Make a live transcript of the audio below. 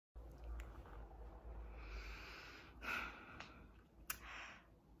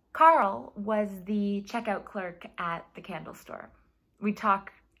Carl was the checkout clerk at the candle store. We'd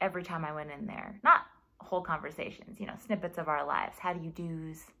talk every time I went in there. Not whole conversations, snippets of our lives. How do you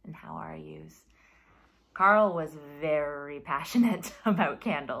do's and how are you's? Carl was very passionate about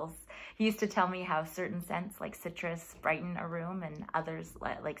candles. He used to tell me how certain scents like citrus brighten a room and others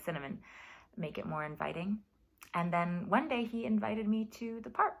like cinnamon make it more inviting. And then one day he invited me to the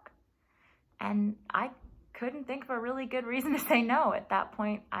park. And I couldn't think of a really good reason to say no. At that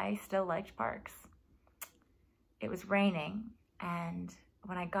point, I still liked parks. It was raining, and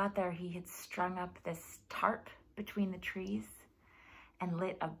when I got there, he had strung up this tarp between the trees and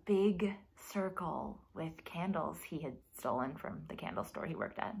lit a big circle with candles he had stolen from the candle store he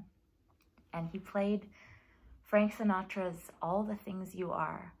worked at. And he played Frank Sinatra's All the Things You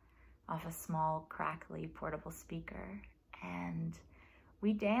Are off a small, crackly, portable speaker. And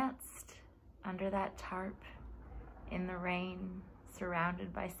we danced under that tarp in the rain,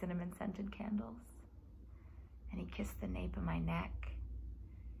 surrounded by cinnamon-scented candles. And he kissed the nape of my neck.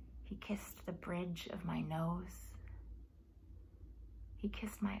 He kissed the bridge of my nose. He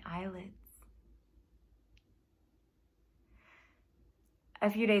kissed my eyelids.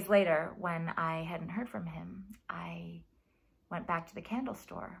 A few days later, when I hadn't heard from him, I went back to the candle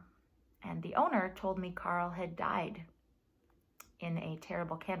store, and the owner told me Carl had died in a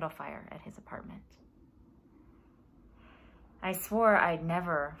terrible candle fire at his apartment. I swore I'd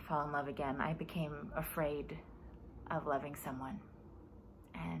never fall in love again. I became afraid of loving someone.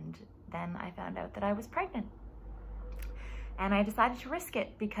 And then I found out that I was pregnant. And I decided to risk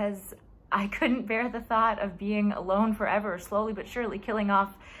it because I couldn't bear the thought of being alone forever, slowly but surely killing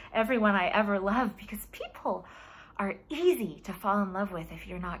off everyone I ever loved, because people are easy to fall in love with if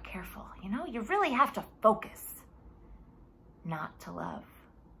you're not careful. You really have to focus not to love.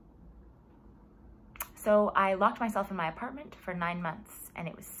 So I locked myself in my apartment for 9 months, and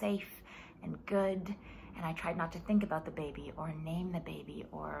it was safe and good, and I tried not to think about the baby or name the baby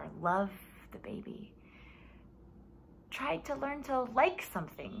or love the baby. Tried to learn to like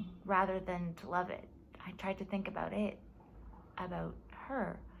something rather than to love it. I tried to think about it, about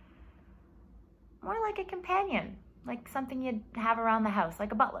her, more like a companion, like something you'd have around the house,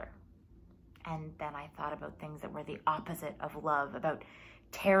 like a butler. And then I thought about things that were the opposite of love, about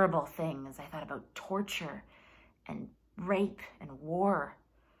terrible things. I thought about torture and rape and war.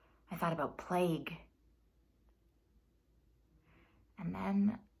 I thought about plague. And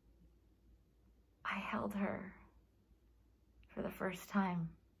then I held her for the first time.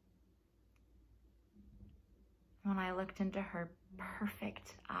 When I looked into her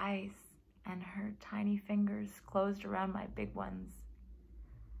perfect eyes and her tiny fingers closed around my big ones,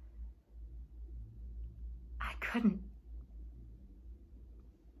 I couldn't.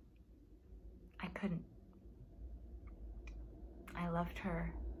 I loved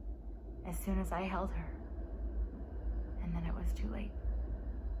her as soon as I held her, and then it was too late.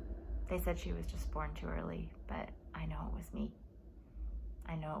 They said she was just born too early, but I know it was me.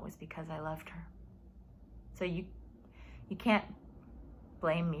 I know it was because I loved her. So you can't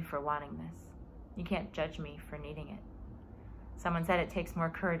blame me for wanting this. You can't judge me for needing it. Someone said it takes more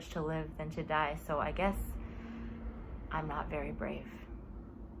courage to live than to die, so I guess I'm not very brave.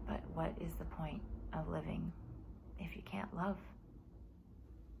 But what is the point of living if you can't love?